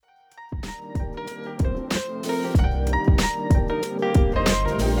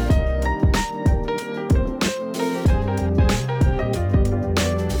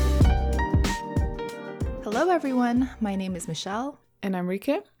everyone, my name is Michelle. And I'm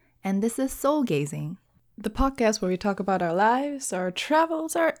Rika. And this is Soul Gazing, the podcast where we talk about our lives, our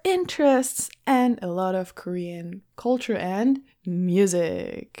travels, our interests, and a lot of Korean culture and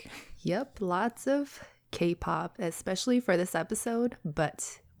music. Yep, lots of K-pop, especially for this episode,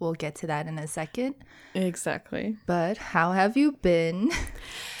 but we'll get to that in a second. Exactly. But how have you been?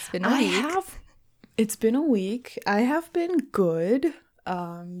 It's been a week. It's been a week. I have been good.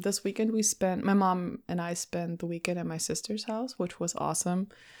 This weekend my mom and I spent the weekend at my sister's house, which was awesome.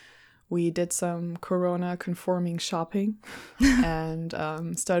 We did some Corona-conforming shopping and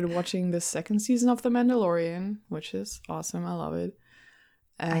started watching the second season of The Mandalorian, which is awesome. I love it.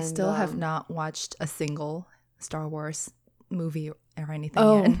 And, I still have not watched a single Star Wars movie or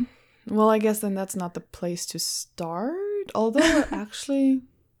anything yet. Well, I guess then that's not the place to start. Although, actually,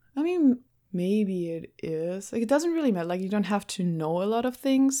 I mean, maybe it is. Like, it doesn't really matter. Like, you don't have to know a lot of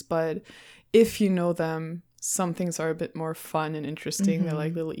things, but if you know them, some things are a bit more fun and interesting. Mm-hmm. They're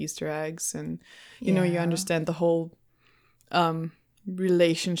like little Easter eggs, and you know, you understand the whole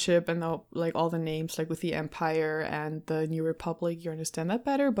relationship and like all the names, like with the Empire and the New Republic. You understand that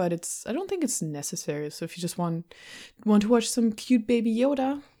better, but I don't think it's necessary. So if you just want to watch some cute Baby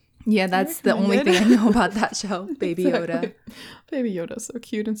Yoda. Yeah, that's the only thing I know about that show, Baby Yoda. Baby Yoda's so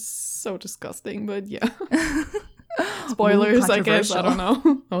cute and so disgusting, but yeah. Spoilers, I guess. I don't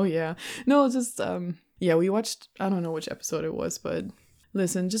know. Oh, yeah. No, just, we watched, I don't know which episode it was, but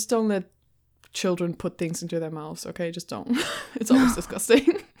listen, just don't let children put things into their mouths, okay? Just don't. It's always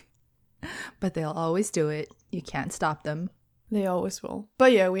disgusting. But they'll always do it. You can't stop them. They always will.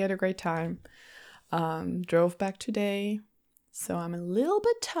 But yeah, we had a great time. Drove back today. So I'm a little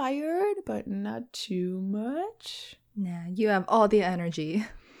bit tired, but not too much. Nah, you have all the energy.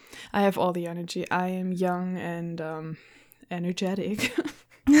 I have all the energy. I am young and energetic.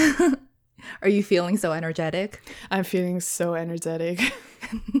 Are you feeling so energetic? I'm feeling so energetic.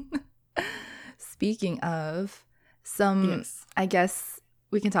 Speaking of yes. I guess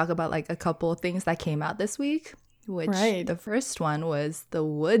we can talk about like a couple of things that came out this week. Which the first one was the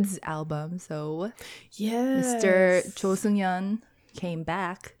Woods album. So Mr. Cho Seung-yeon came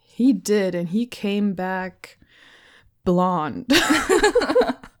back. He did, and he came back blonde.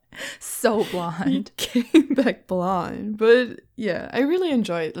 So blonde. He came back blonde. But yeah, I really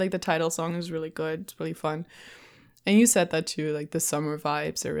enjoy it. Like, the title song is really good. It's really fun. And you said that too, like the summer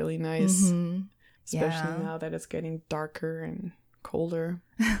vibes are really nice. Mm-hmm. Especially now that it's getting darker and colder.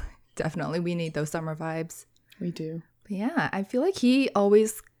 Definitely, we need those summer vibes. We do. But yeah, I feel like he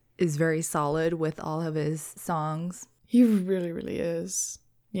always is very solid with all of his songs. He really, really is.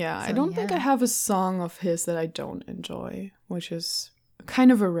 Yeah, so, I don't think I have a song of his that I don't enjoy, which is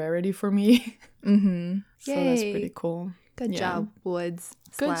kind of a rarity for me. Mm-hmm. So that's pretty cool. Good job, Woods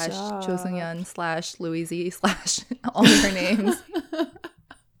 / Cho Seung-yeon / Louise / all her names.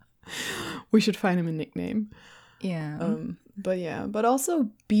 We should find him a nickname. Yeah. But also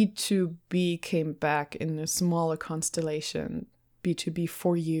BTOB came back in a smaller constellation. BTOB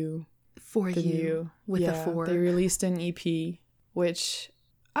For You. For You. With a 4. They released an EP, which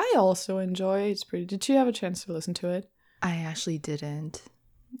I also enjoy. It's pretty. Did you have a chance to listen to it? I actually didn't.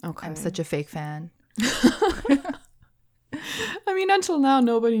 Okay. I'm such a fake fan. I mean, until now,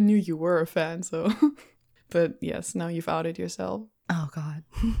 nobody knew you were a fan, so. But yes, now you've outed yourself. Oh, God.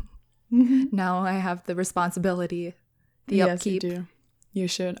 Now I have the responsibility. The upkeep. You do. You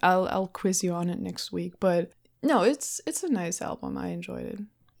should. I'll quiz you on it next week. But no, it's a nice album. I enjoyed it.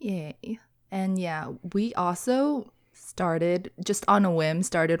 Yay. And yeah, we also started, just on a whim,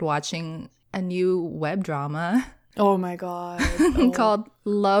 watching a new web drama. Oh my God. Called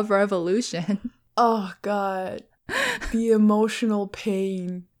Love Revolution. Oh God. The emotional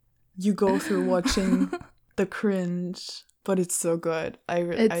pain you go through watching the cringe. But it's so good.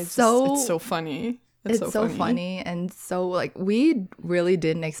 It's so funny. It's so funny and so, like, we really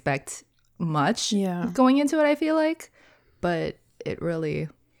didn't expect much going into it, I feel like. But it really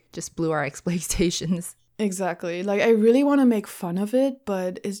just blew our expectations. Exactly. Like, I really want to make fun of it,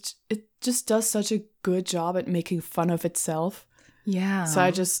 but it just does such a good job at making fun of itself. Yeah. So I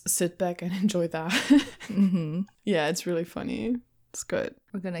just sit back and enjoy that. Mm-hmm. Yeah, it's really funny. It's good.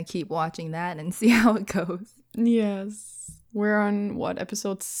 We're going to keep watching that and see how it goes. Yes. We're on,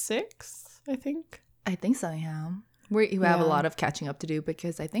 episode 6, I think? I think so, yeah. We have a lot of catching up to do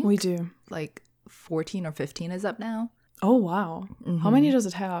because I think we do. Like 14 or 15 is up now. Oh, wow. Mm-hmm. How many does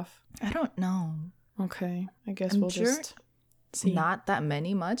it have? I don't know. Okay. I guess we'll just see. Not that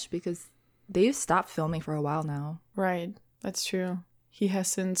many much because they've stopped filming for a while now. Right. That's true. He has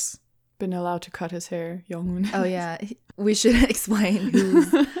since been allowed to cut his hair, Young-hoon. Oh, yeah. We should explain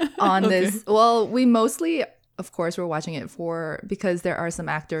who's on this. Well, we mostly of course, we're watching it because there are some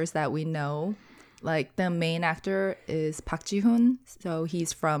actors that we know. Like the main actor is Park Ji-hoon. So he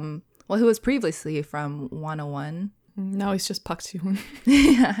was previously from 101. Now he's just Park Ji-hoon.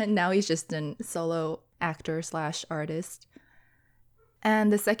 Yeah, now he's just a solo actor / artist.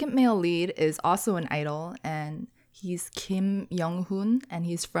 And the second male lead is also an idol, and he's Kim Young-hoon, and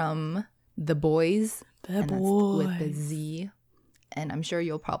he's from The Boys. The Boys. With the Z. And I'm sure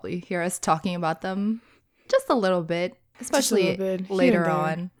you'll probably hear us talking about them just a little bit, especially later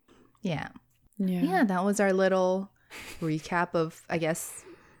on. Yeah. Yeah, that was our little recap of, I guess,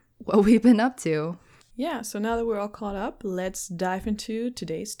 what we've been up to. Yeah, so now that we're all caught up, let's dive into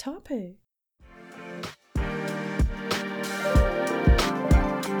today's topic.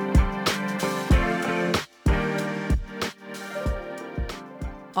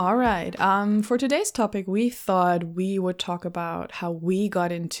 All right. For today's topic, we thought we would talk about how we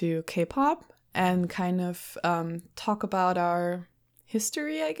got into K-pop and kind of talk about our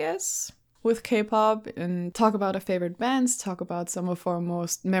history, I guess, with K-pop, and talk about our favorite bands, talk about some of our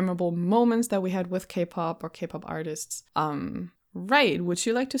most memorable moments that we had with K-pop or K-pop artists. Right. Would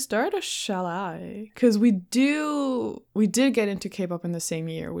you like to start, or shall I? Because we did get into K-pop in the same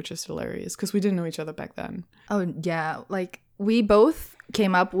year, which is hilarious because we didn't know each other back then. Oh, yeah. Like, we both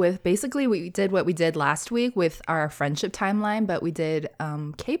came up with, basically we did what we did last week with our friendship timeline, but we did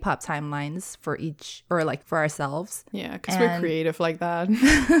K-pop timelines for each, or like for ourselves. Yeah, because we're creative like that.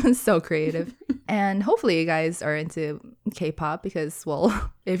 So creative. And hopefully you guys are into K-pop because,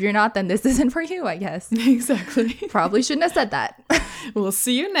 well, if you're not, then this isn't for you, I guess. Exactly. Probably shouldn't have said that. We'll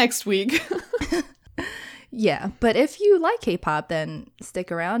see you next week. Yeah, but if you like K-pop, then stick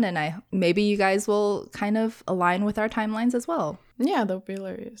around, and maybe you guys will kind of align with our timelines as well. Yeah, that would be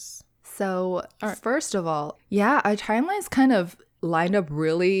hilarious. So, First of all, yeah, our timelines kind of lined up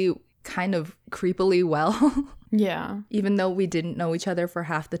really kind of creepily well. Yeah. Even though we didn't know each other for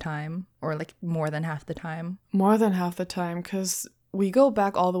half the time, or like more than half the time. More than half the time, because we go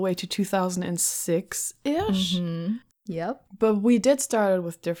back all the way to 2006-ish. Mm-hmm. Yep. But we did start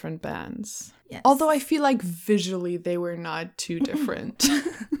with different bands. Yes. Although I feel like visually they were not too different.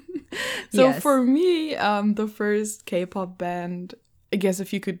 So for me, the first K-pop band, I guess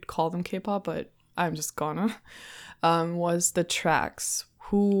if you could call them K-pop, but I'm just gonna, was the Trax,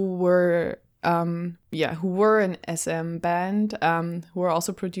 who were an SM band, who were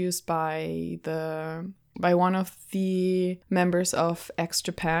also produced by one of the members of X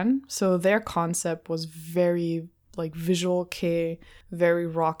Japan. So their concept was very like visual kei, very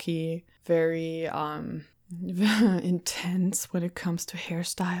rocky, very intense when it comes to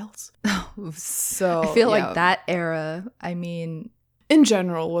hairstyles. So I feel like that era, I mean, in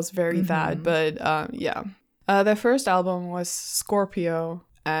general was very that, but their first album was Scorpio,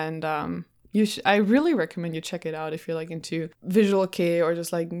 and I really recommend you check it out if you're like into visual kei or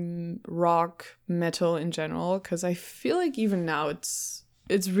just like rock metal in general, because I feel like even now it's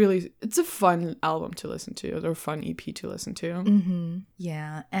a fun album to listen to, or a fun EP to listen to. Mm-hmm.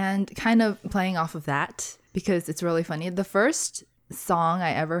 Yeah, and kind of playing off of that, because it's really funny. The first song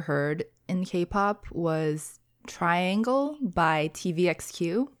I ever heard in K-pop was Triangle by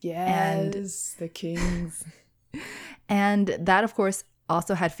TVXQ. Yes, the Kings. And that, of course,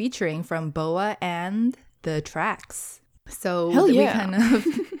 also had featuring from BoA and the Trax. So hell yeah.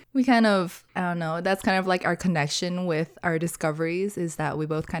 we kind of, I don't know, that's kind of like our connection with our discoveries, is that we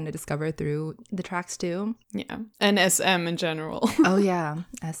both kind of discovered through the Trax too. Yeah. And SM in general. Oh yeah,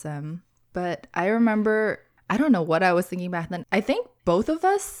 SM. But I remember, I don't know what I was thinking back then. I think both of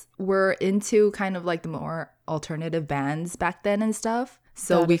us were into kind of like the more alternative bands back then and stuff.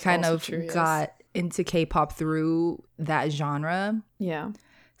 So that we kind of got into K-pop through that genre. Yeah.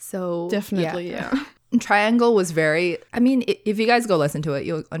 So definitely, yeah. Triangle was very, I mean, if you guys go listen to it,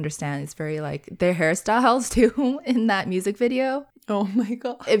 you'll understand it's very like their hairstyles too in that music video. Oh my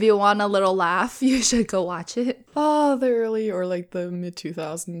god. If you want a little laugh, you should go watch it. Oh, the early or like the mid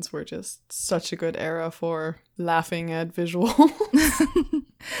 2000s were just such a good era for laughing at visuals.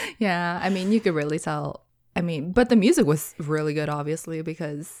 Yeah, I mean, you could really tell. I mean, but the music was really good, obviously,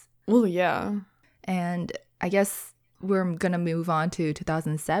 because... Well, yeah. And I guess we're going to move on to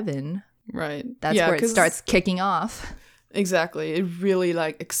 2007. Right. That's where it starts kicking off. Exactly. It really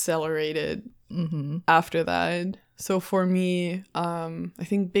like accelerated after that. So for me, I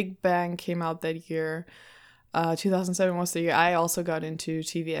think Big Bang came out that year. 2007 was the year I also got into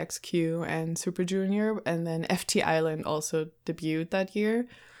TVXQ and Super Junior, and then FT Island also debuted that year.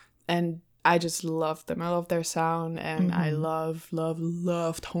 And I just love them. I love their sound, and I love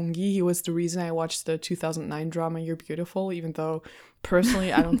Tongyi. He was the reason I watched the 2009 drama You're Beautiful, even though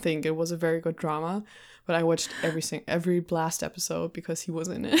personally I don't think it was a very good drama, but I watched every last episode because he was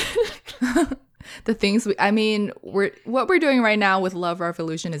in it. The things what we're doing right now with Love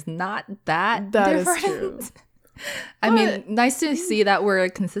Revolution is not that different. Is true. I mean, nice to see that we're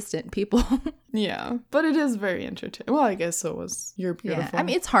consistent people. Yeah, but it is very entertaining. Well, I guess so was You're Beautiful. Yeah, I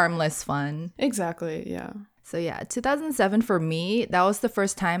mean, it's harmless fun. Exactly, yeah. So yeah, 2007 for me, that was the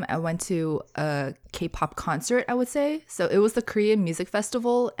first time I went to a K-pop concert, I would say. So it was the Korean Music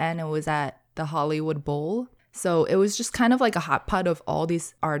Festival, and it was at the Hollywood Bowl. So it was just kind of like a hot pot of all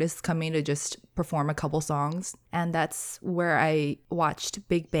these artists coming to just perform a couple songs. And that's where I watched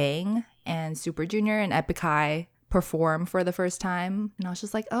Big Bang and Super Junior and Epic High perform for the first time. And I was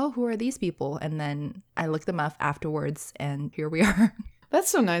just like, oh, who are these people? And then I looked them up afterwards, and here we are. That's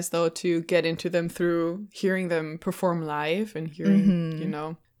so nice, though, to get into them through hearing them perform live and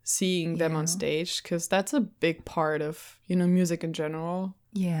hearing, seeing them on stage, because that's a big part of, music in general.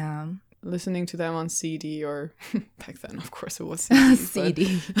 Yeah. Listening to them on CD, or back then, of course, it was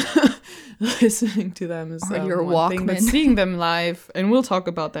CD. CD. Listening to them is your one Walkman. thing, but seeing them live, and we'll talk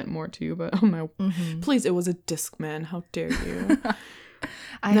about that more too. But please, it was a Discman. How dare you?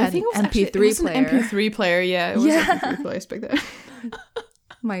 I think it was MP3 player. An MP3 player, yeah. It was MP3 players back then.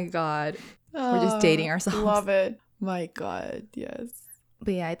 My God, we're just dating ourselves. Love it. My God, yes.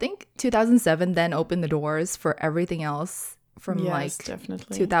 But yeah, I think 2007 then opened the doors for everything else. From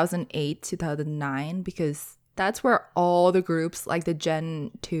definitely 2008, 2009, because that's where all the groups, like the Gen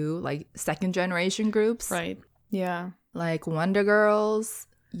 2, like second generation groups. Right. Yeah. Like Wonder Girls,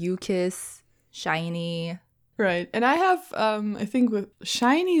 U-Kiss, SHINee. Right. And I have, I think with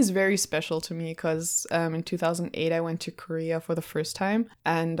SHINee is very special to me because in 2008, I went to Korea for the first time.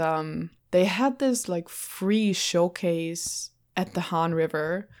 And they had this like free showcase at the Han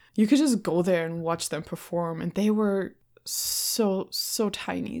River. You could just go there and watch them perform. And they were so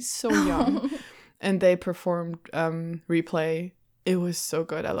tiny, so young. And they performed Replay. It was so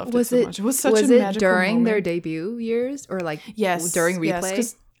good. I loved it so much. It was such a magical moment. During their debut years, or like during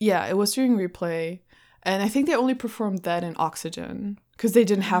Replay? Yeah, it was during Replay. And I think they only performed that in Oxygen because they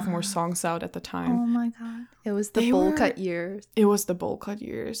didn't have more songs out at the time. Oh my God. It was the bowl cut years. It was the bowl cut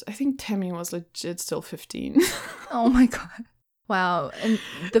years. I think Taemin was legit still 15. Oh my God. Wow. And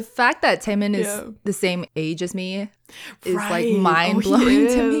the fact that Taemin is the same age as me is like mind-blowing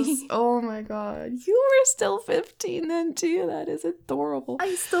to me. Oh my God. You were still 15 then too. That is adorable.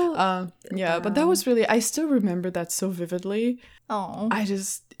 I still... but that was really... I still remember that so vividly. Oh.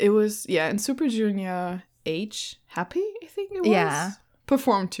 It was... Yeah, and Super Junior H, Happy, I think it was. Yeah.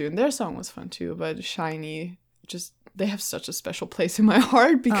 Performed too. And their song was fun too. But SHINee, just... They have such a special place in my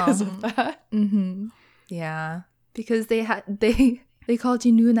heart because of that. Mm-hmm. Yeah. Because they called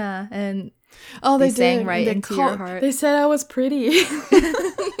you Nuna, and they sang did. right into your heart. They said I was pretty.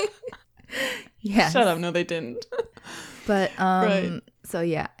 Yeah. Shut up. No, they didn't. But so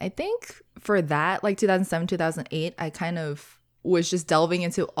yeah, I think for that, like 2007, 2008, I kind of was just delving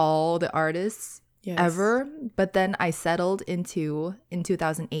into all the artists ever. But then I settled in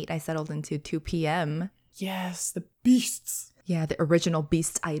 2008, I settled into 2PM. Yes, the beasts. Yeah, the original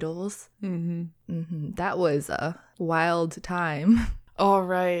Beast Idols. Mm-hmm. Mm-hmm. That was a wild time. Oh,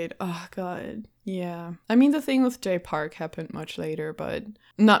 right. Oh, God. Yeah. I mean, the thing with J Park happened much later, but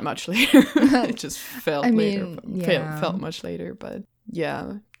not much later. It just felt later. Felt much later, but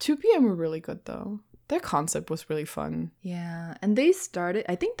yeah. 2PM were really good, though. Their concept was really fun. Yeah. And I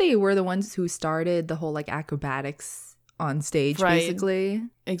think they were the ones who started the whole like acrobatics on stage, basically.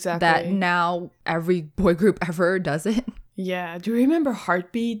 Exactly. That now every boy group ever does it. Yeah. Do you remember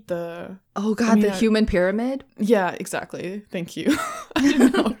Heartbeat? The human pyramid? Yeah, exactly. Thank you. I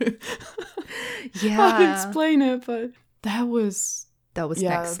didn't know how to explain it, but that was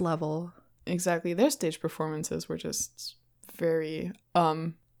next level. Exactly. Their stage performances were just very I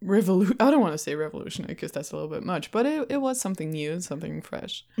don't want to say revolutionary because that's a little bit much, but it was something new, something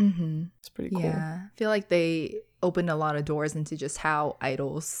fresh. Mm-hmm. It's pretty cool. Yeah. I feel like they opened a lot of doors into just how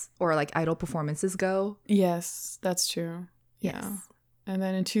idols or like idol performances go. Yes, that's true. Yes. Yeah. And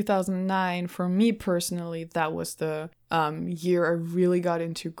then in 2009, for me personally, that was the year I really got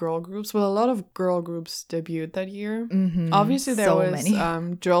into girl groups. Well, a lot of girl groups debuted that year. Mm-hmm. Obviously, there was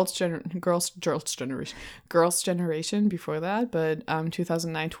many. Girls' Generation before that. But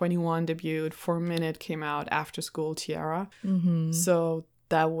 2009, 21 debuted. 4 Minute came out. After School, Tiara. Mm-hmm. So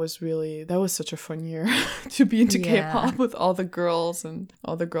that was such a fun year to be into K-pop with all the girls and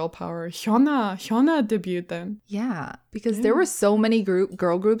all the girl power. Hyuna debuted then. Yeah, because there were so many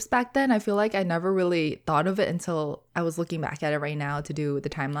girl groups back then. I feel like I never really thought of it until I was looking back at it right now to do the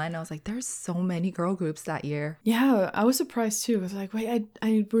timeline. I was like, there's so many girl groups that year. Yeah, I was surprised too. I was like, wait,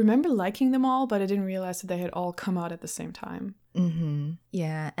 I remember liking them all, but I didn't realize that they had all come out at the same time. Mm-hmm.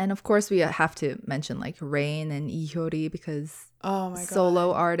 Yeah, and of course we have to mention like Rain and Lee Hyori because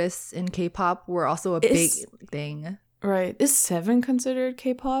solo artists in K-pop were also a big thing. Right. Is Seven considered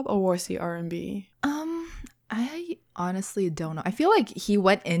K-pop or was he R&B? I honestly don't know. I feel like he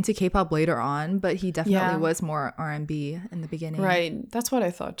went into K-pop later on, but he definitely was more R&B in the beginning. Right. That's what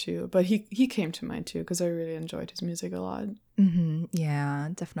I thought too. But he came to mind too because I really enjoyed his music a lot. Mm-hmm. Yeah,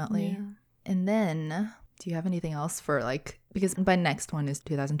 definitely. Yeah. And then, do you have anything else for like, because my next one is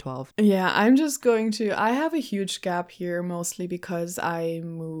 2012. Yeah, I have a huge gap here mostly because I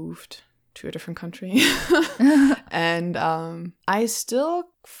moved to a different country. And I still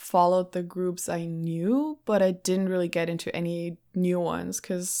followed the groups I knew, but I didn't really get into any new ones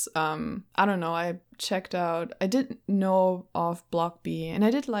because I don't know, I didn't know of Block B and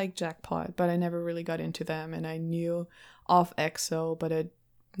I did like Jackpot, but I never really got into them. And I knew of EXO, but I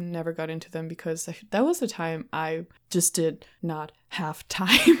never got into them because that was the time I just did not have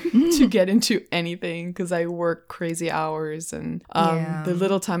time to get into anything because I worked crazy hours and the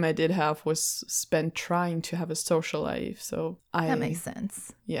little time I did have was spent trying to have a social life. So that makes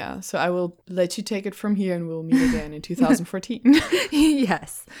sense. Yeah, so I will let you take it from here and we'll meet again in 2014.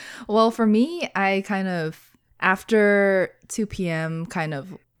 Yes. Well, for me, I kind of, after 2 p.m. kind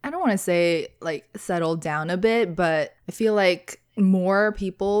of, I don't want to say like settled down a bit, but I feel like more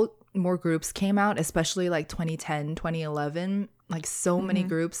groups came out, especially like 2010, 2011. Like so many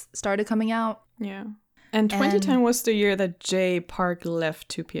groups started coming out. Yeah. And 2010 was the year that Jay Park left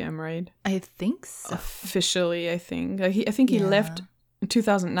 2 p.m., right? I think so. Officially, I think. I think he left in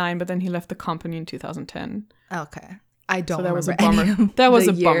 2009, but then he left the company in 2010. Okay. I don't remember. That was a bummer. That was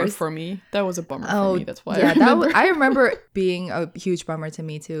a bummer for me. That was a bummer for me. That's why I remember. I remember being a huge bummer to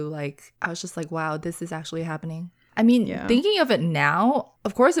me too. Like, I was just like, wow, this is actually happening. I mean, thinking of it now,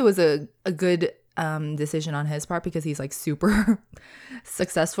 of course it was a good decision on his part because he's like super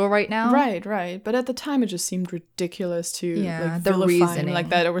successful right now. Right. But at the time, it just seemed ridiculous to like the reasoning like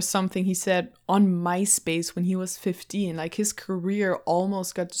that. It was something he said on MySpace when he was 15. Like his career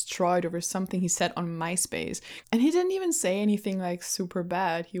almost got destroyed over something he said on MySpace, and he didn't even say anything like super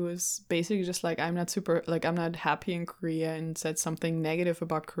bad. He was basically just like, I'm not happy in Korea, and said something negative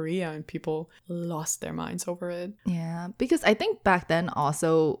about Korea, and people lost their minds over it. Yeah, because I think back then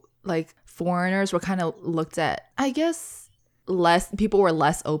also, like, foreigners were kind of looked at, I guess, people were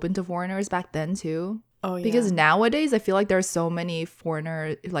less open to foreigners back then too. Oh yeah. Because nowadays I feel like there's so many foreign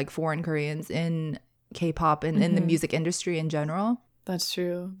Koreans in K-pop and in the music industry in general. That's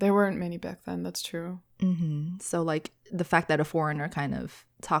true. There weren't many back then. That's true. Mm-hmm. So like the fact that a foreigner kind of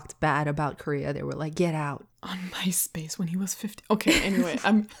talked bad about Korea, they were like, get out. On MySpace when he was 50. Okay, anyway,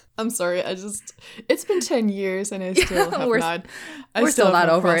 I'm sorry. It's been 10 years and I still have we're still not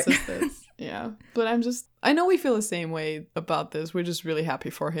over it. This. Yeah, but I know we feel the same way about this. We're just really happy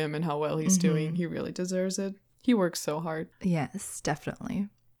for him and how well he's doing. He really deserves it. He works so hard. Yes, definitely.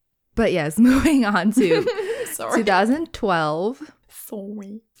 But yes, moving on to 2012.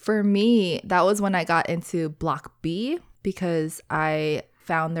 Sorry. For me, that was when I got into Block B because I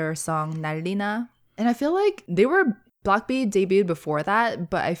found their song Nallina. And I feel like Block B debuted before that,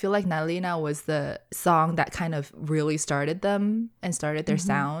 but I feel like Nallina was the song that kind of really started them and started their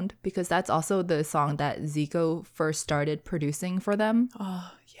sound, because that's also the song that Zico first started producing for them.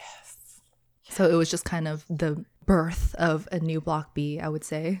 Oh, yes. So it was just kind of the birth of a new Block B, I would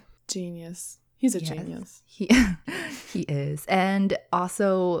say. Genius. He's a genius. He is. And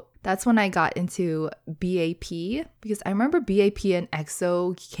also, that's when I got into BAP, because I remember BAP and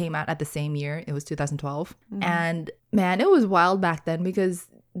EXO came out at the same year. It was 2012. And man, it was wild back then because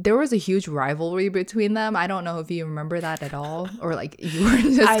there was a huge rivalry between them. I don't know if you remember that at all, or like you were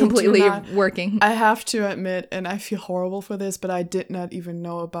just completely working. I have to admit, and I feel horrible for this, but I did not even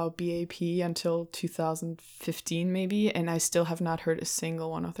know about BAP until 2015 maybe, and I still have not heard a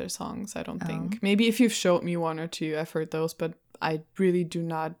single one of their songs, I don't think. Maybe if you've showed me one or two, I've heard those, but I really do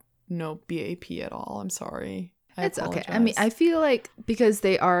not know BAP at all. I'm sorry. It's okay. I mean, I feel like because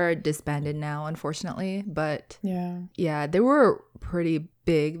they are disbanded now, unfortunately, but yeah, they were pretty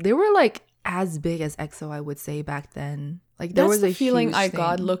big. They were like as big as EXO, I would say, back then. Like there was a feeling I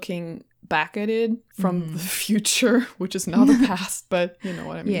got looking back at it from the future, which is now the past, but you know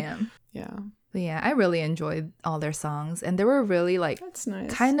what I mean. Yeah. But yeah, I really enjoyed all their songs. And they were really like, that's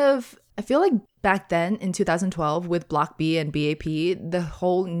nice. Kind of, I feel like back then in 2012 with Block B and BAP, the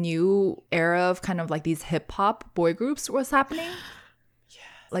whole new era of kind of like these hip hop boy groups was happening. Yes.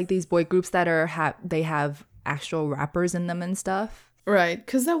 Like these boy groups that are, they have actual rappers in them and stuff. Right.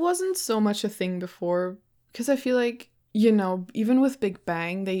 Because that wasn't so much a thing before. Because I feel like, you know, even with Big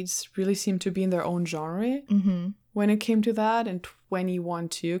Bang, they really seem to be in their own genre. Mm-hmm. When it came to that in 21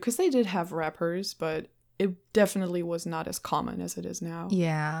 too, because they did have rappers, but it definitely was not as common as it is now.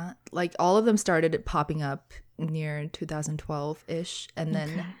 Yeah, like all of them started popping up near 2012-ish, and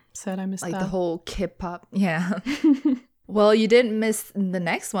then sad I missed like that. the whole K-pop. Yeah. Well, you didn't miss the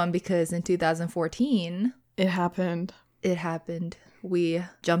next one because in 2014 it happened. We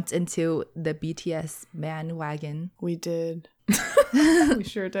jumped into the BTS bandwagon. We did. We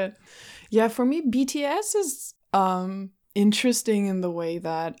sure did. Yeah, for me, BTS is interesting in the way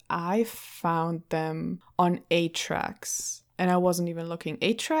that I found them on 8-Tracks. And I wasn't even looking.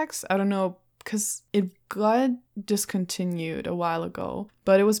 8-Tracks, I don't know, because it got discontinued a while ago.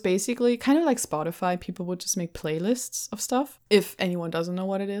 But it was basically kind of like Spotify. People would just make playlists of stuff, if anyone doesn't know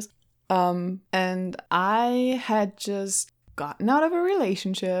what it is. And I had just gotten out of a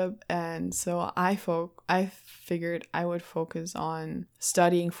relationship, and so I figured I would focus on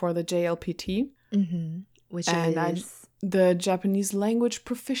studying for the JLPT, which is the Japanese language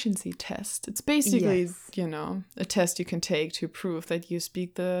proficiency test. It's basically, you know, a test you can take to prove that you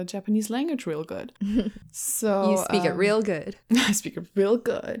speak the Japanese language real good. So you speak it real good. I speak it real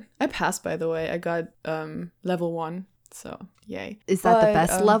good. I passed, by the way. I got level 1. So yay. Is that the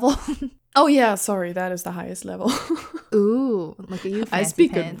best level? Oh yeah, sorry, that is the highest level. Ooh, look at you, fancy I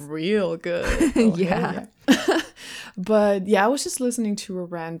speak pants. it real good. Oh, yeah. But yeah, I was just listening to a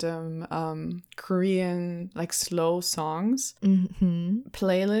random Korean like slow songs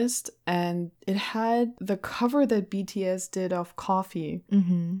playlist, and it had the cover that BTS did of Coffee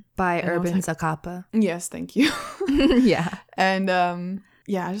by and Urban like, Zakapa. Yes, thank you. Yeah. And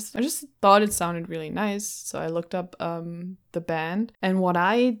yeah, I just thought it sounded really nice. So I looked up the band. And what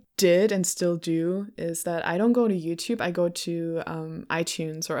I did and still do is that I don't go to YouTube. I go to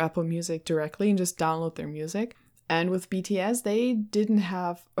iTunes or Apple Music directly and just download their music. And with BTS, they didn't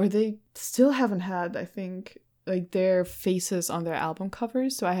have, or they still haven't had, I think, like their faces on their album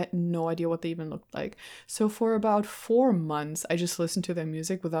covers. So I had no idea what they even looked like. So for about 4 months, I just listened to their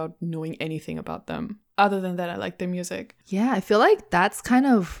music without knowing anything about them. Other than that, I like their music. Yeah, I feel like that's kind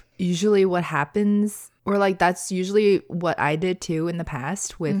of usually what happens, or like that's usually what I did too in the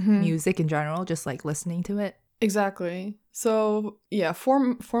past with music in general, just like listening to it. Exactly. So yeah,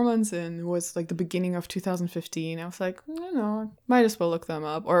 4 months in was like the beginning of 2015. I was like, you know, might as well look them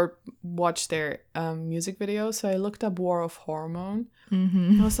up or watch their music videos. So I looked up War of Hormone.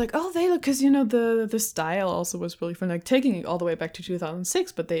 I was like, oh, they look, because, you know, the style also was really fun, like taking it all the way back to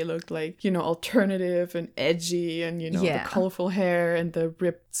 2006, but they looked like, you know, alternative and edgy, and, you know, the colorful hair and the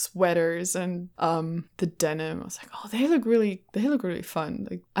ripped sweaters and the denim. I was like, oh, they look really fun.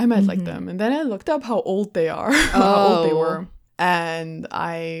 Like I might like them. And then I looked up how old they are, how old they were. And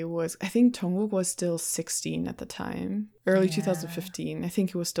I think Jungkook was still 16 at the time, early 2015. I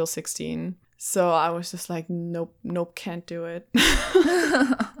think he was still 16. So I was just like, nope, can't do it.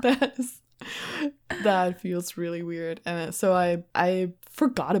 That feels really weird. And so I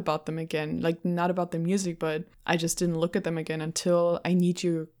forgot about them again, like not about the music, but I just didn't look at them again until I Need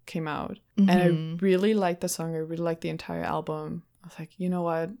You came out. And I really liked the song. I really liked the entire album. I was like, you know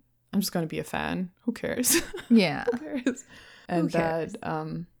what? I'm just going to be a fan. Who cares? Yeah. Who cares?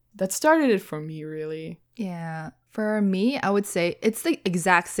 And that started it for me, really. Yeah. For me, I would say it's the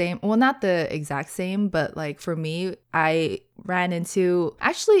exact same. Well, not the exact same, but like for me, I ran into...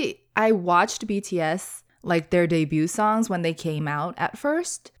 Actually, I watched BTS, like their debut songs when they came out at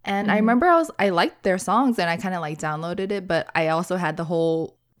first. And I remember I liked their songs and I kind of like downloaded it. But I also had the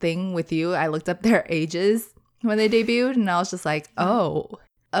whole thing with you. I looked up their ages when they debuted and I was just like, oh,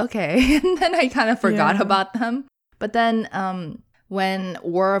 okay. And then I kind of forgot about them. But then when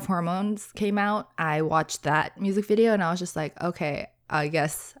War of Hormones came out, I watched that music video and I was just like, okay, I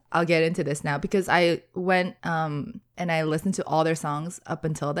guess I'll get into this now, because I went and I listened to all their songs up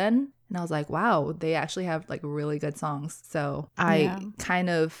until then. And I was like, wow, they actually have like really good songs. So I kind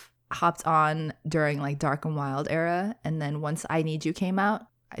of hopped on during like Dark and Wild era. And then once I Need You came out,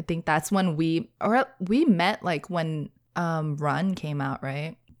 I think that's when we met, like when Run came out,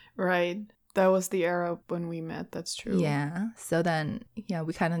 right? Right. That was the era when we met. That's true. Yeah. So then,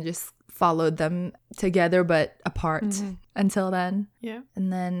 we kind of just followed them together but apart until then. Yeah.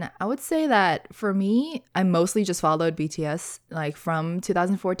 And then I would say that for me, I mostly just followed BTS like from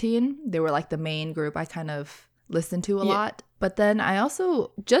 2014. They were like the main group I kind of listened to a lot. But then I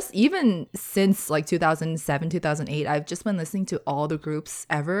also just even since like 2007, 2008, I've just been listening to all the groups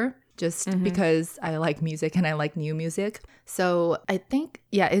ever. Just because I like music and I like new music. So I think,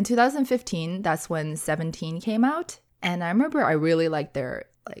 in 2015, that's when 17 came out. And I remember I really liked their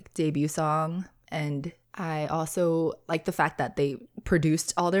like debut song. And I also like the fact that they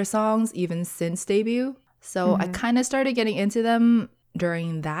produced all their songs even since debut. So I kind of started getting into them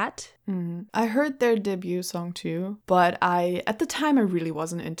during that. I heard their debut song too, but at the time I really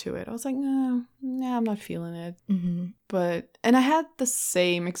wasn't into it. I was like, nah, I'm not feeling it. And I had the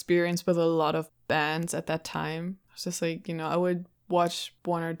same experience with a lot of bands at that time. I was just like, I would watch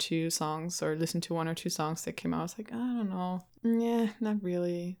one or two songs or listen to one or two songs that came out. I was like, I don't know. Yeah, not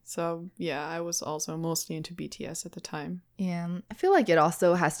really. So yeah, I was also mostly into BTS at the time. Yeah, I feel like it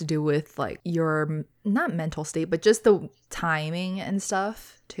also has to do with like your, not mental state, but just the timing and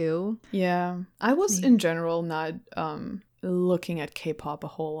stuff too. Yeah, I was in general not looking at K-pop a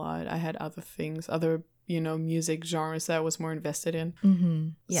whole lot. I had other things, other, music genres that I was more invested in.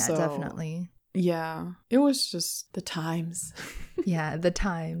 Yeah, so, definitely. Yeah, it was just the times. Yeah, the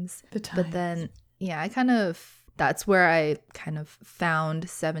times. But then, that's where I kind of found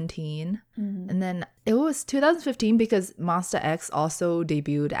 17. And then it was 2015 because Monsta X also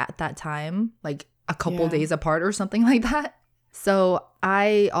debuted at that time, like a couple days apart or something like that. So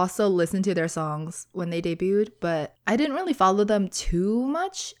I also listened to their songs when they debuted, but I didn't really follow them too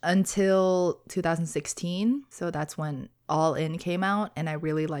much until 2016. So that's when All In came out, and I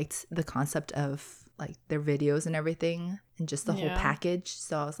really liked the concept of like their videos and everything and just the whole package.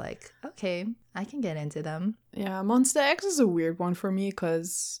 So I was like, okay, I can get into them. Yeah, Monsta X is a weird one for me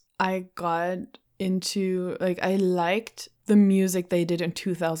because I got into, like, I liked the music they did in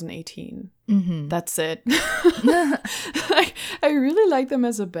 2018. That's it. I really like them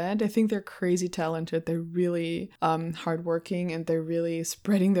as a band. I think they're crazy talented. They're really hardworking, and they're really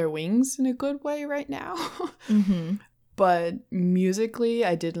spreading their wings in a good way right now. But musically,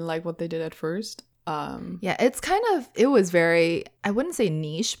 I didn't like what they did at first. It was very, I wouldn't say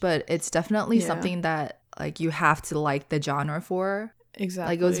niche, but it's definitely something that like you have to like the genre for.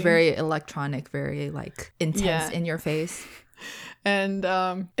 Exactly. Like it was very electronic, very like intense in your face. And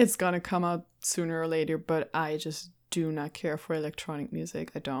it's gonna come out sooner or later, but I just do not care for electronic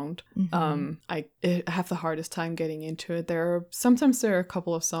music. I don't. I have the hardest time getting into it. Sometimes there are a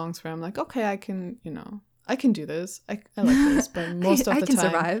couple of songs where I'm like, okay, I can do this. I like this, but most of the time, I can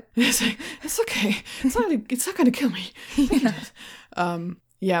survive. It's okay. It's not gonna kill me.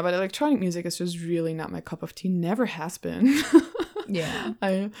 But electronic music is just really not my cup of tea. Never has been. Yeah.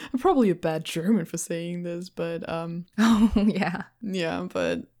 I'm probably a bad German for saying this, but but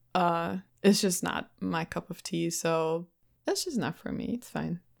it's just not my cup of tea, so that's just not for me. It's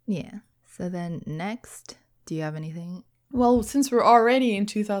fine. Yeah. So then next, do you have anything? Well, since we're already in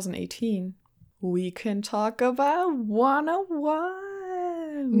 2018, we can talk about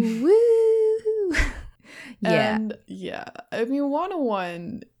 101. Woo! Yeah. And I mean,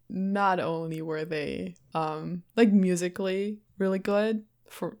 101, not only were they like musically really good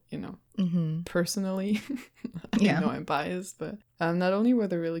for, personally, I know I'm biased, but not only were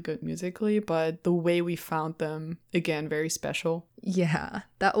they really good musically, but the way we found them, again, very special. Yeah,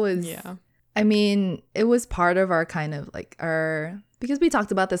 that was, I mean, it was part of our kind of like because we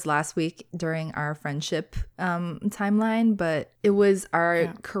talked about this last week during our friendship timeline, but it was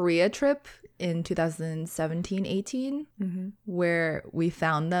our Korea trip in 2017-18 where we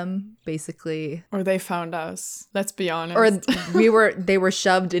found them basically, or they found us, let's be honest, or they were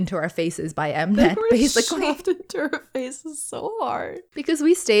shoved into our faces by Mnet, basically shoved into our faces so hard because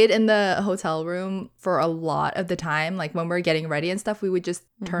we stayed in the hotel room for a lot of the time. Like when we were getting ready and stuff, we would just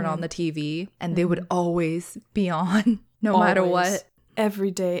turn on the TV and they would always be on no matter what, every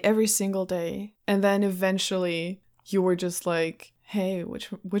day, every single day. And then eventually you were just like, hey, which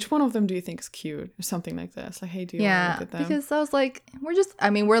one of them do you think is cute? Or something like that. It's like, hey, do you want to look at them? Because I was like,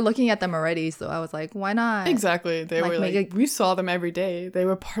 we're looking at them already. So I was like, why not? Exactly. They were like, we saw them every day. They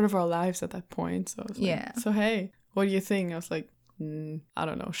were part of our lives at that point. So I was like, so hey, what do you think? I was like, I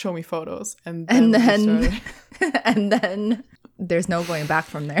don't know, show me photos. And then and then there's no going back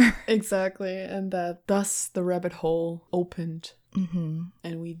from there. Exactly. And thus the rabbit hole opened.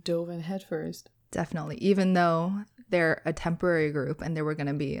 And we dove in head first. Definitely. Even though they're a temporary group and they were going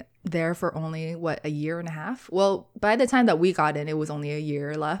to be there for only, a year and a half? Well, by the time that we got in, it was only a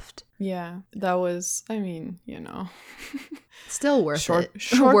year left. Yeah, that was, I mean, Still worth it.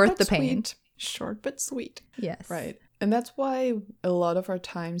 Short worth but the pain. Sweet. Short but sweet. Yes. Right. And that's why a lot of our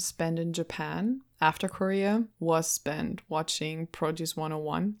time spent in Japan after Korea was spent watching Produce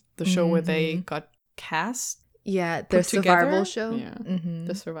 101, the show where they got cast. Yeah, the survival show. Yeah,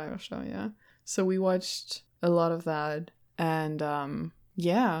 the survival show, yeah. So we watched a lot of that. And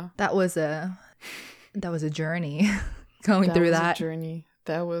yeah. That was a journey going through that. That was a journey.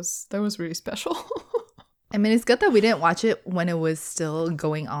 That was really special. I mean, it's good that we didn't watch it when it was still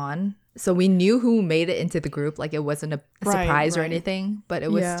going on. So we knew who made it into the group. Like, it wasn't a surprise or anything, but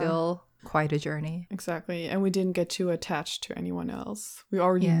it was still quite a journey. Exactly. And we didn't get too attached to anyone else. We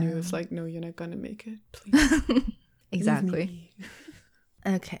already knew it's like, no, you're not going to make it. Please. Exactly.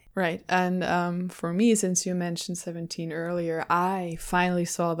 Okay. Right. And for me, since you mentioned 17 earlier, I finally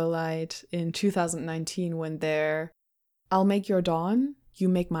saw the light in 2019 when their I'll Make Your Dawn. You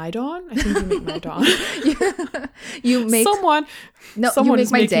Make My Dawn? I think You Make My Dawn. You make someone. No, someone you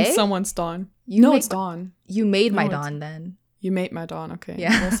is making day? Someone's dawn. It's dawn. You made my dawn then. You made my dawn. Okay.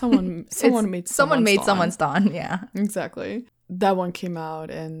 Yeah. Well, someone made someone's dawn. Yeah. Exactly. That one came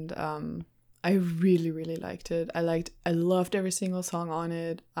out, and I really, really liked it. I loved every single song on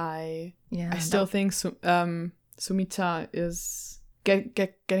it. I still think Sumita is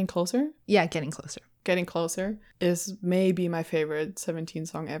getting closer. Yeah, Getting Closer. Getting Closer is maybe my favorite 17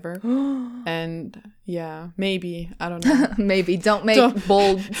 song ever. And yeah, maybe. I don't know. Maybe. Don't make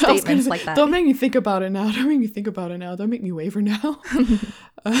bold statements like that. Don't make me think about it now. Don't make me waver now.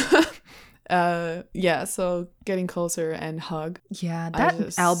 Yeah, so Getting Closer and Hug. Yeah,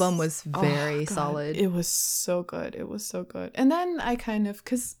 that album was very solid. It was so good. And then I kind of,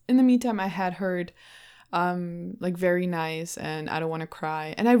 because in the meantime I had heard like Very Nice and I Don't Want to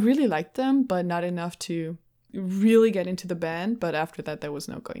Cry, and I really liked them, but not enough to really get into the band. But after that, there was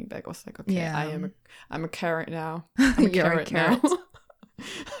no going back. I was like, okay, I'm a carrot now. I'm a carrot now.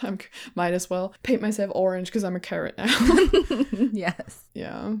 Might as well paint myself orange because I'm a carrot now. Yes.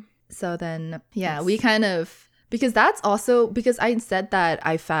 Yeah. So then, we kind of, because that's also, because I said that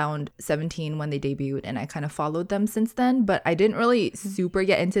I found 17 when they debuted and I kind of followed them since then, but I didn't really super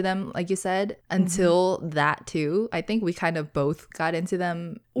get into them, like you said, until that too. I think we kind of both got into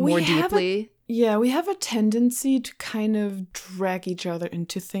them more deeply. We have a tendency to kind of drag each other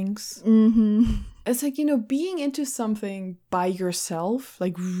into things. It's like, being into something by yourself,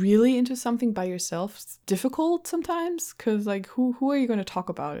 like really into something by yourself, is difficult sometimes, because like who are you going to talk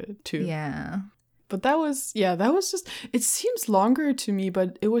about it to? Yeah. But that was just, it seems longer to me,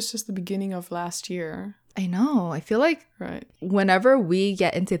 but it was just the beginning of last year. I know. I feel like whenever we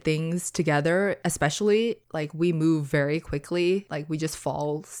get into things together, especially, like, we move very quickly. Like, we just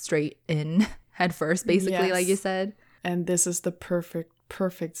fall straight in head first, basically, like you said. And this is the perfect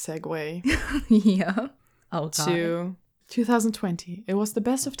segue. Yeah. Oh, God. To 2020. It was the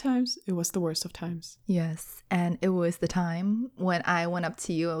best of times. It was the worst of times. Yes. And it was the time when I went up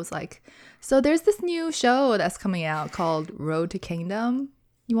to you. I was like, so there's this new show that's coming out called Road to Kingdom.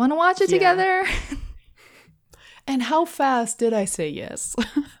 You want to watch it together? And how fast did I say yes?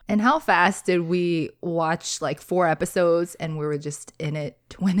 And how fast did we watch like 4 episodes and we were just in it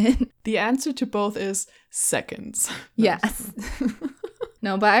to win it? The answer to both is seconds. Yes.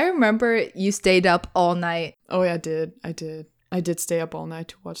 No, but I remember you stayed up all night. Oh, yeah, I did stay up all night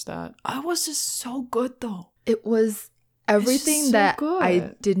to watch that. It was just so good, though. It was everything that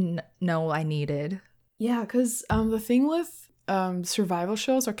I didn't know I needed. Yeah, because the thing with survival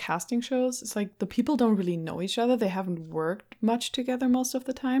shows or casting shows, it's like the people don't really know each other. They haven't worked much together most of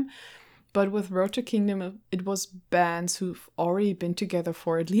the time. But with Road to Kingdom, it was bands who've already been together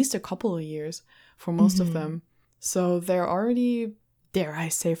for at least a couple of years for most of them. So they're already, dare I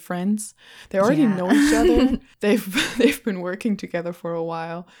say, friends. They already know each other. They've been working together for a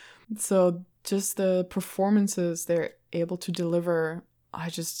while. So just the performances they're able to deliver are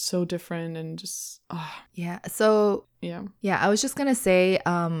just so different and just I was just gonna say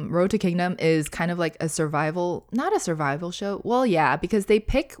Road to Kingdom is kind of like not a survival show. Well, yeah, because they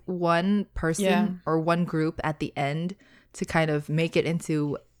pick one person or one group at the end to kind of make it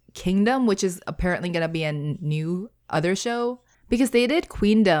into Kingdom, which is apparently gonna be a new other show, because they did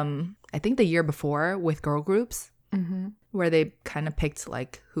Queendom I think the year before with girl groups. Where they kind of picked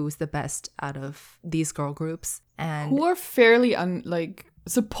like who's the best out of these girl groups, and who are fairly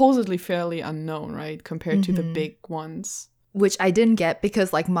supposedly fairly unknown, right, compared to the big ones. Which I didn't get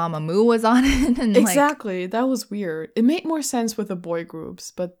because like Mamamoo was on it. And exactly, that was weird. It made more sense with the boy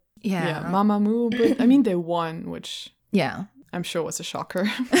groups, but Mamamoo. But I mean, they won, which I'm sure was a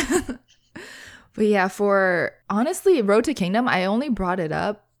shocker. But yeah, for honestly, Road to Kingdom, I only brought it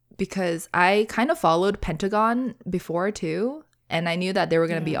up because I kind of followed Pentagon before too. And I knew that they were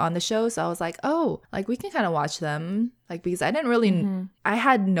going to be on the show. So I was like, oh, like we can kind of watch them. Like, because I didn't really, I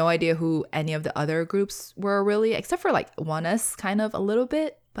had no idea who any of the other groups were really, except for like ONEUS kind of a little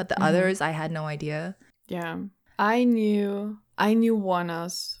bit. But the others, I had no idea. Yeah. I knew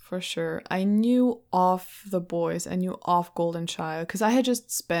ONEUS for sure. I knew of the boys. I knew of Golden Child because I had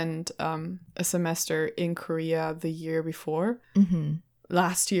just spent a semester in Korea the year before.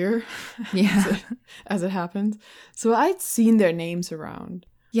 Last year, as it happened. So I'd seen their names around.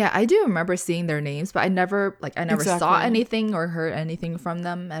 Yeah, I do remember seeing their names, but I never saw anything or heard anything from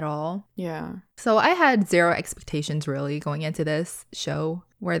them at all. Yeah. So I had zero expectations really going into this show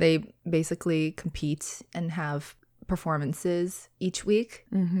where they basically compete and have performances each week.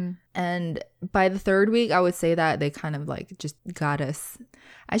 And by the third week, I would say that they kind of like just got us.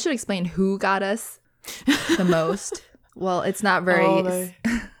 I should explain who got us the most. Well, it's not very...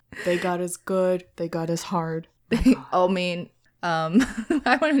 they got us good. They got us hard. I mean,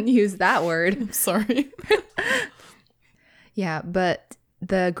 I wouldn't use that word. I'm sorry. Yeah, but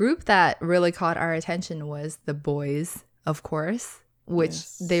the group that really caught our attention was the boys, of course,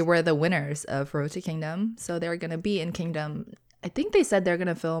 which they were the winners of Road to Kingdom. So they're going to be in Kingdom. I think they said they're going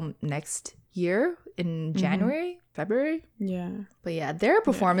to film next year in January, February. Yeah. But yeah, their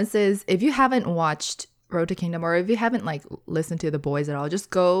performances, if you haven't watched Road to Kingdom, or if you haven't like listened to the boys at all, just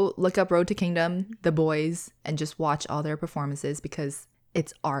go look up Road to Kingdom, the boys, and just watch all their performances because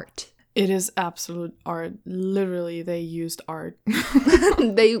it's art. It is absolute art. Literally, they used art.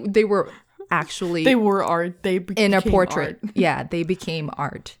 they were actually they were art. They became in a portrait. Art. Yeah, they became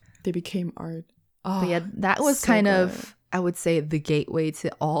art. They became art. Oh, but yeah, that was so kind of, I would say, the gateway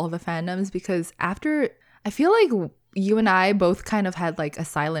to all the fandoms because after, I feel like you and I both kind of had like a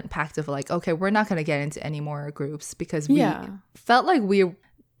silent pact of like, okay, we're not going to get into any more groups because we felt like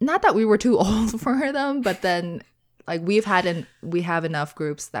not that we were too old for them, but then like we have enough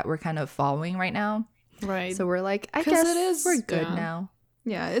groups that we're kind of following right now. Right. So we're like, I guess we're good now.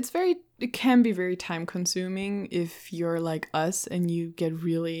 Yeah, it can be very time consuming if you're like us and you get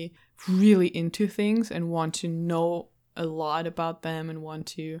really, really into things and want to know a lot about them and want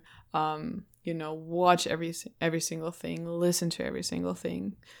to, watch every single thing, listen to every single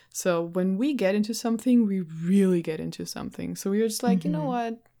thing. So when we get into something, we really get into something. So we were just like, you know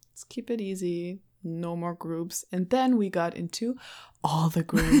what? Let's keep it easy. No more groups. And then we got into all the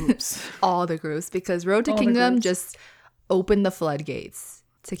groups. All the groups, because Road to Kingdom just opened the floodgates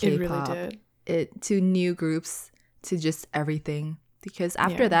to K-pop. It really did. To new groups, to just everything. Because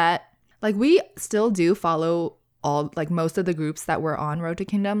after that, like we still do follow all like most of the groups that were on Road to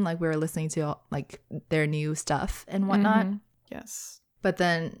Kingdom, like we were listening to like their new stuff and whatnot. Yes. But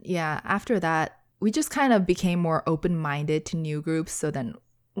then after that we just kind of became more open-minded to new groups. So then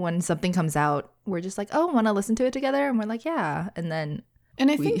when something comes out, we're just like, oh, want to listen to it together? And we're like, yeah. And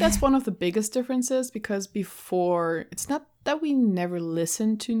I think that's one of the biggest differences, because before, it's not that we never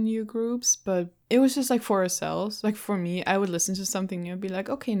listened to new groups, but it was just like for ourselves. Like for me, I would listen to something new and be like,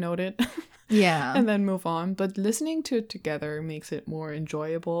 okay, noted. Yeah. And then move on. But listening to it together makes it more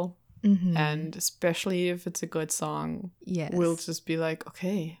enjoyable. And especially if it's a good song, we'll just be like,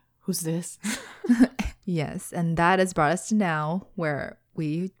 okay, who's this? Yes. And that has brought us to now, where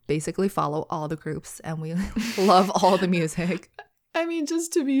we basically follow all the groups and we love all the music. I mean,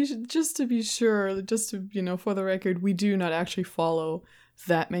 just to be sure, for the record, we do not actually follow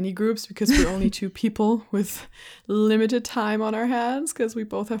that many groups because we're only two people with limited time on our hands because we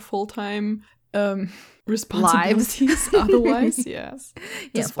both have full-time responsibilities. Otherwise, yes.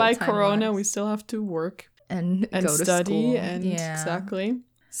 Despite Corona, lives. We still have to work and go to study school. And exactly.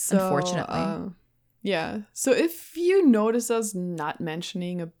 So, unfortunately. So if you notice us not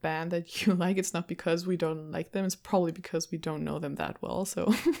mentioning a band that you like, it's not because we don't like them. It's probably because we don't know them that well.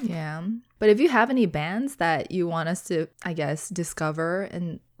 So yeah. But if you have any bands that you want us to, I guess, discover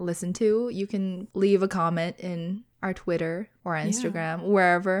and listen to, you can leave a comment in our Twitter or our Instagram,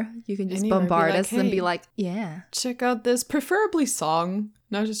 wherever. You can just bombard us and be like, check out this, preferably song.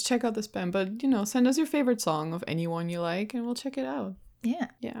 Not just check out this band, but, send us your favorite song of anyone you like and we'll check it out. Yeah.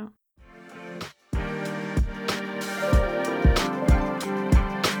 Yeah.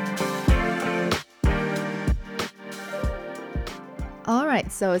 All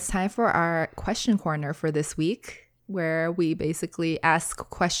right, so it's time for our question corner for this week, where we basically ask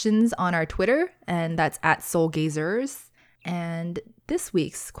questions on our Twitter, and that's at Soulgazers. And this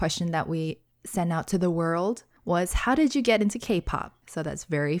week's question that we sent out to the world was, how did you get into K-pop? So that's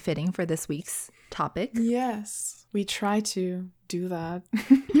very fitting for this week's topic. Yes, we try to do that.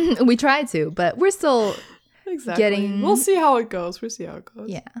 We try to, but we're still Exactly. We'll see how it goes.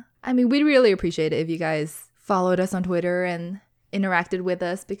 Yeah. I mean, we'd really appreciate it if you guys followed us on Twitter and interacted with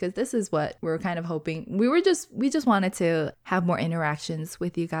us, because this is what we're kind of hoping. We just wanted to have more interactions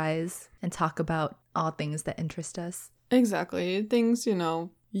with you guys and talk about all things that interest us. Exactly. Things,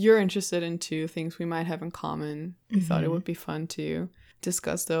 you're interested in too, things we might have in common. We thought it would be fun to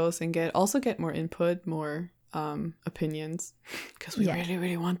discuss those and get more input, more opinions, because we really,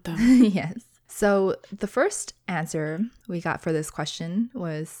 really want them. Yes. So the first answer we got for this question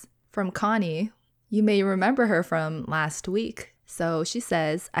was from Connie. You may remember her from last week. So she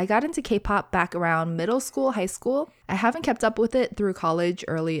says, I got into K-pop back around middle school, high school. I haven't kept up with it through college,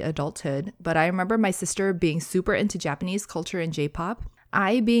 early adulthood, but I remember my sister being super into Japanese culture and J-pop.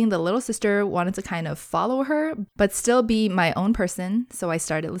 I, being the little sister, wanted to kind of follow her, but still be my own person, so I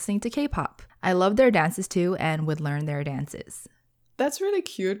started listening to K-pop. I loved their dances too and would learn their dances. That's really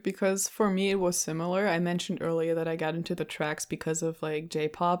cute, because for me it was similar. I mentioned earlier that I got into the tracks because of like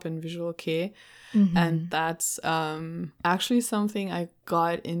J-pop and Visual Kei. And that's actually something I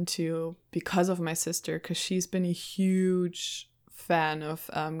got into because of my sister, because she's been a huge fan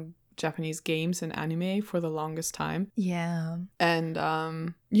of Japanese games and anime for the longest time. Yeah.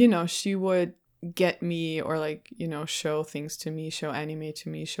 And, she would get me or show things to me, show anime to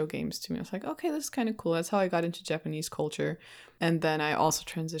me, show games to me. I was like, okay, this is kind of cool. That's how I got into Japanese culture. And then I also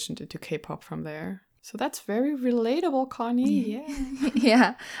transitioned into K-pop from there. So that's very relatable, Connie.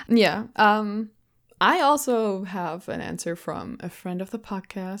 Yeah. Yeah. I also have an answer from a friend of the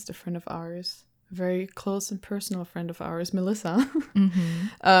podcast, a friend of ours, a very close and personal friend of ours, Melissa.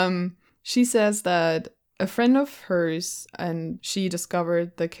 She says that a friend of hers, and she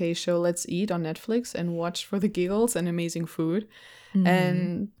discovered the K show Let's Eat on Netflix and watched for the giggles and amazing food.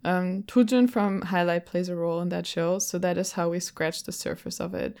 And Toojun from Highlight plays a role in that show, so that is how we scratched the surface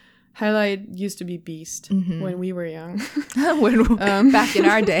of it. Highlight used to be Beast when we were young. Back in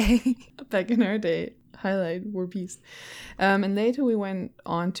our day. Back in our day, Highlight were Beast. And later we went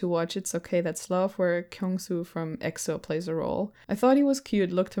on to watch It's Okay That's Love, where Kyung-soo from EXO plays a role. I thought he was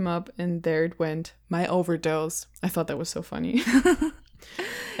cute, looked him up, and there it went. My overdose. I thought that was so funny.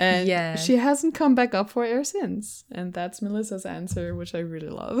 And she hasn't come back up for air since. And that's Melissa's answer, which I really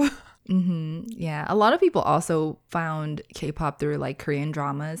love. Yeah, a lot of people also found K-pop through like Korean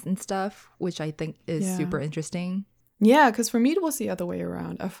dramas and stuff, which I think is super interesting. Yeah, because for me it was the other way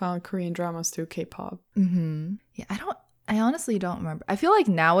around. I found Korean dramas through K-pop. Yeah, I honestly don't remember. I feel like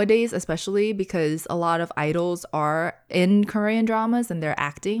nowadays, especially because a lot of idols are in Korean dramas and they're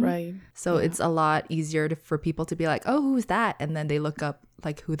acting. Right. So it's a lot easier for people to be like, oh, who's that? And then they look up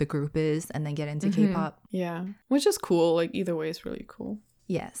like who the group is and then get into K-pop. Yeah, which is cool. Like either way is really cool.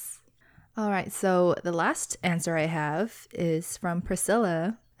 Yes. All right. So the last answer I have is from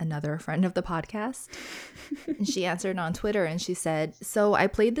Priscilla, another friend of the podcast. And she answered on Twitter and she said, so I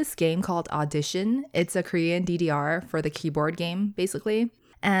played this game called Audition. It's a Korean DDR for the keyboard game, basically.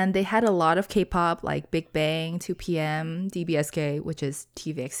 And they had a lot of K-pop like Big Bang, 2PM, DBSK, which is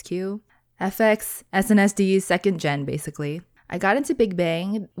TVXQ, FX, SNSD, second gen, basically. I got into Big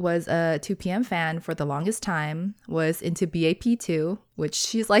Bang, was a 2PM fan for the longest time, was into BAP2, which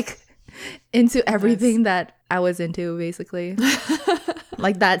she's like into everything that I was into, basically.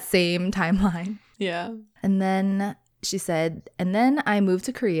 Like that same timeline. Yeah. And then she said, and then I moved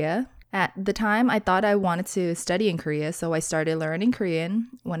to Korea. At the time, I thought I wanted to study in Korea, so I started learning Korean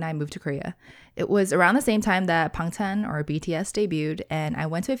when I moved to Korea. It was around the same time that Bangtan or BTS debuted, and I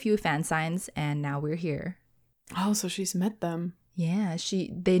went to a few fan signs, and now we're here. Oh, so she's met them. Yeah,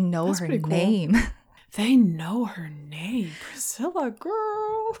 they know That's her name. Cool. They know her name. Priscilla,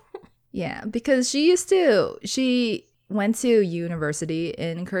 girl. Yeah, because she went to university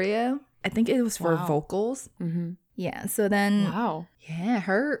in Korea. I think it was for vocals. Yeah, so then... Wow. Yeah,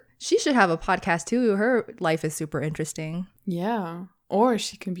 she should have a podcast too. Her life is super interesting. Yeah. Or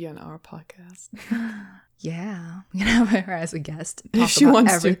she can be on our podcast. Yeah. We can have her as a guest. If she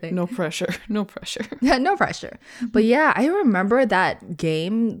wants everything. To. No pressure. No pressure. Yeah, no pressure. But yeah, I remember that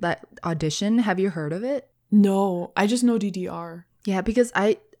game, that Audition. Have you heard of it? No. I just know DDR. Yeah, because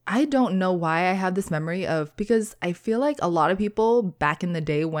I don't know why I have this memory of, because I feel like a lot of people back in the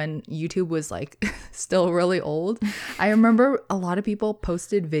day when YouTube was like still really old, I remember a lot of people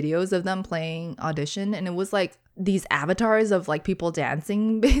posted videos of them playing Audition, and it was like these avatars of like people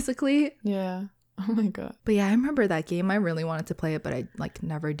dancing basically. Yeah. Oh my god. But yeah, I remember that game. I really wanted to play it, but I like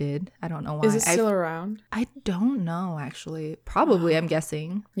never did. I don't know why. Is it still around? I don't know, actually. Probably, I'm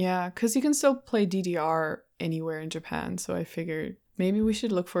guessing. Yeah, because you can still play DDR anywhere in Japan, so I figured Maybe we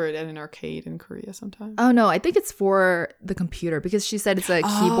should look for it at an arcade in Korea sometime. Oh, no. I think it's for the computer because she said it's a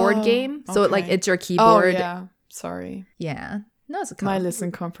keyboard game. So it's your keyboard. Oh, yeah. Sorry. Yeah. No, it's okay. My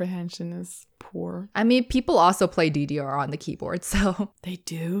listen comprehension is poor. I mean, people also play DDR on the keyboard, so. They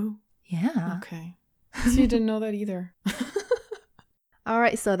do? Yeah. Okay. So you didn't know that either. All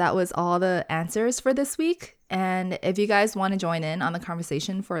right, so that was all the answers for this week. And if you guys want to join in on the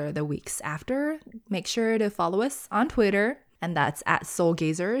conversation for the weeks after, make sure to follow us on Twitter, and that's at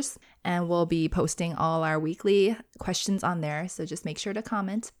Soulgazers. And we'll be posting all our weekly questions on there, so just make sure to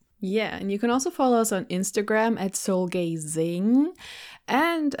comment. Yeah, and you can also follow us on Instagram at Soulgazing.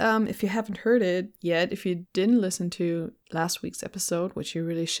 And if you haven't heard it yet, if you didn't listen to last week's episode, which you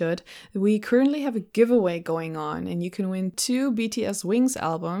really should, we currently have a giveaway going on, and you can win 2 BTS Wings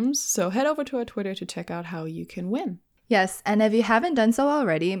albums. So head over to our Twitter to check out how you can win. Yes, and if you haven't done so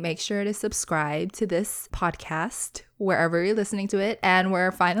already, make sure to subscribe to this podcast wherever you're listening to it. And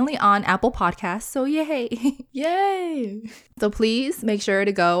we're finally on Apple Podcasts, so yay! Yay! So please make sure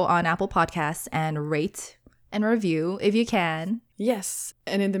to go on Apple Podcasts and rate and review if you can. Yes,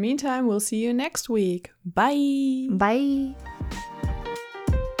 and in the meantime, we'll see you next week. Bye! Bye!